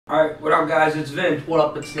Alright, what up guys, it's Vin. What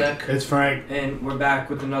up, it's Nick. It's Frank. And we're back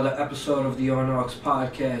with another episode of the Unorthodox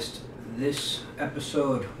Podcast. This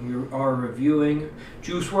episode, we are reviewing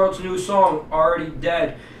Juice WRLD's new song, Already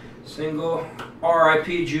Dead. Single,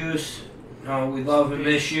 R.I.P. Juice. We love and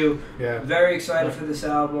miss you. Yeah. Very excited for this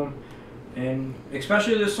album. And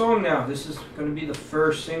especially this song now. This is going to be the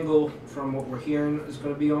first single from what we're hearing is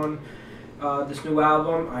going to be on this new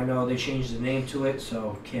album. I know they changed the name to it,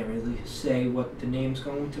 so can't really say what the name's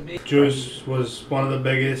going to be. Juice was one of the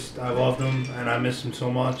biggest. I loved him and I miss him so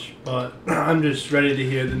much. But I'm just ready to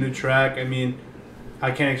hear the new track. I mean, I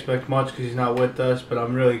can't expect much because he's not with us, but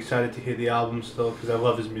I'm really excited to hear the album still because I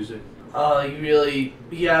love his music.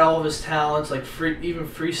 He had all of his talents, like even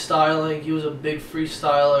freestyling. He was a big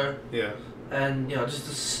freestyler. Yeah. And just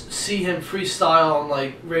to see him freestyle on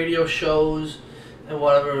like radio shows and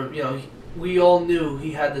whatever, we all knew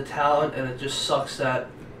he had the talent, and it just sucks that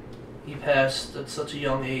he passed at such a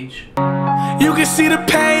young age. You can see the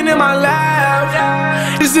pain in my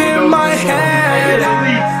life, it's in my head.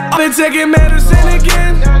 I've been taking medicine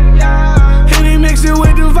again, and he mix it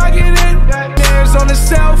with the Vicodin. There's on the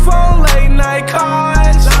cell phone, late night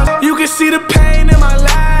calls. You can see the pain in my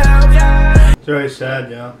life. It's very sad,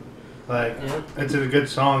 Like, it's a good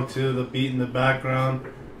song too. The beat in the background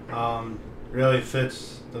really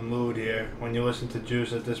fits the mood here when you listen to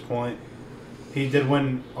Juice at this point. He did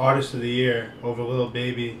win Artist of the Year over Lil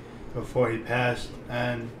Baby before he passed,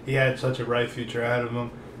 and he had such a bright future ahead of him.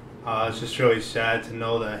 It's just really sad to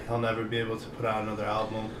know that he'll never be able to put out another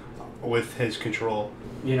album with his control.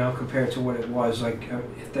 Compared to what it was, like,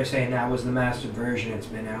 if they're saying that was the mastered version, it's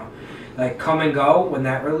been out. Like, Come and Go, when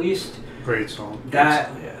that released, great song. That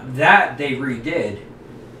they redid.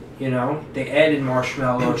 They added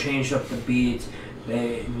Marshmello, changed up the beats,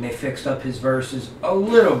 they fixed up his verses a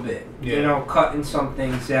little bit. Cutting some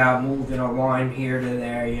things out, moving a line here to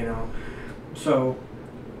there. So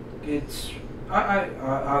it's I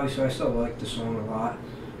obviously I still like the song a lot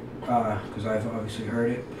because I've obviously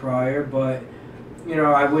heard it prior, but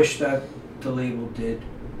I wish that the label did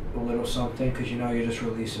a little something because you're just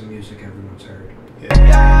releasing music everyone's heard.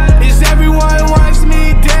 Is everyone wants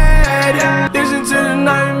me dead? Listen to the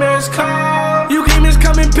nightmares call. You demons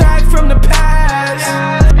coming back from the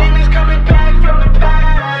past. Demons coming back from the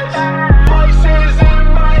past. Voices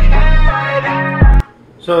in my head.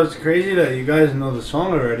 So it's crazy that you guys know the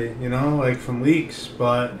song already, like from leaks,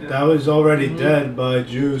 but that was Already Dead by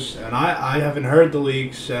Juice, and I haven't heard the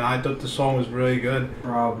leaks, and I thought the song was really good.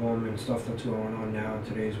 Problem and stuff that's going on now in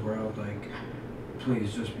today's world, like,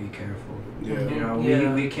 please just be careful.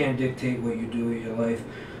 We can't dictate what you do with your life,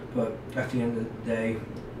 but at the end of the day,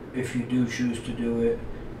 if you do choose to do it,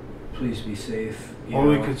 please be safe. All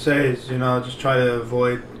we could say is, just try to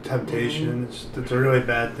avoid temptation. It's a really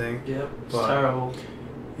bad thing. Yeah, it's but, terrible.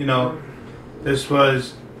 This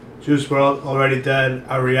was Juice WRLD, Already Dead,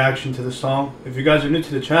 our reaction to the song. If you guys are new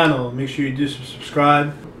to the channel, make sure you do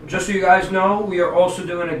subscribe. Just so you guys know, we are also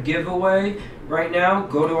doing a giveaway right now.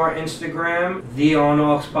 Go to our Instagram, The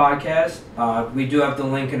Unorthodox Podcast. We do have the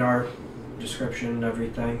link in our description and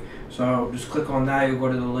everything. So just click on that. You'll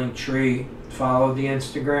go to the link tree, follow the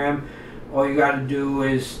Instagram. All you got to do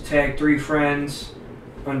is tag 3 friends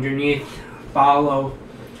underneath, follow,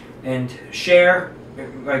 and share.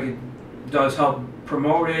 It does help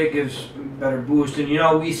promote it, gives better boost.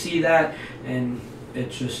 And we see that, and it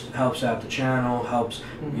just helps out the channel, helps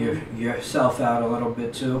yourself out a little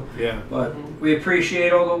bit too. Yeah. But we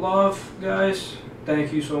appreciate all the love, guys.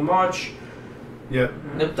 Thank you so much. Yep.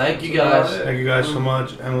 Thank you guys. Thank you guys so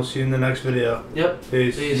much, and we'll see you in the next video. Yep.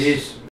 Peace. Peace.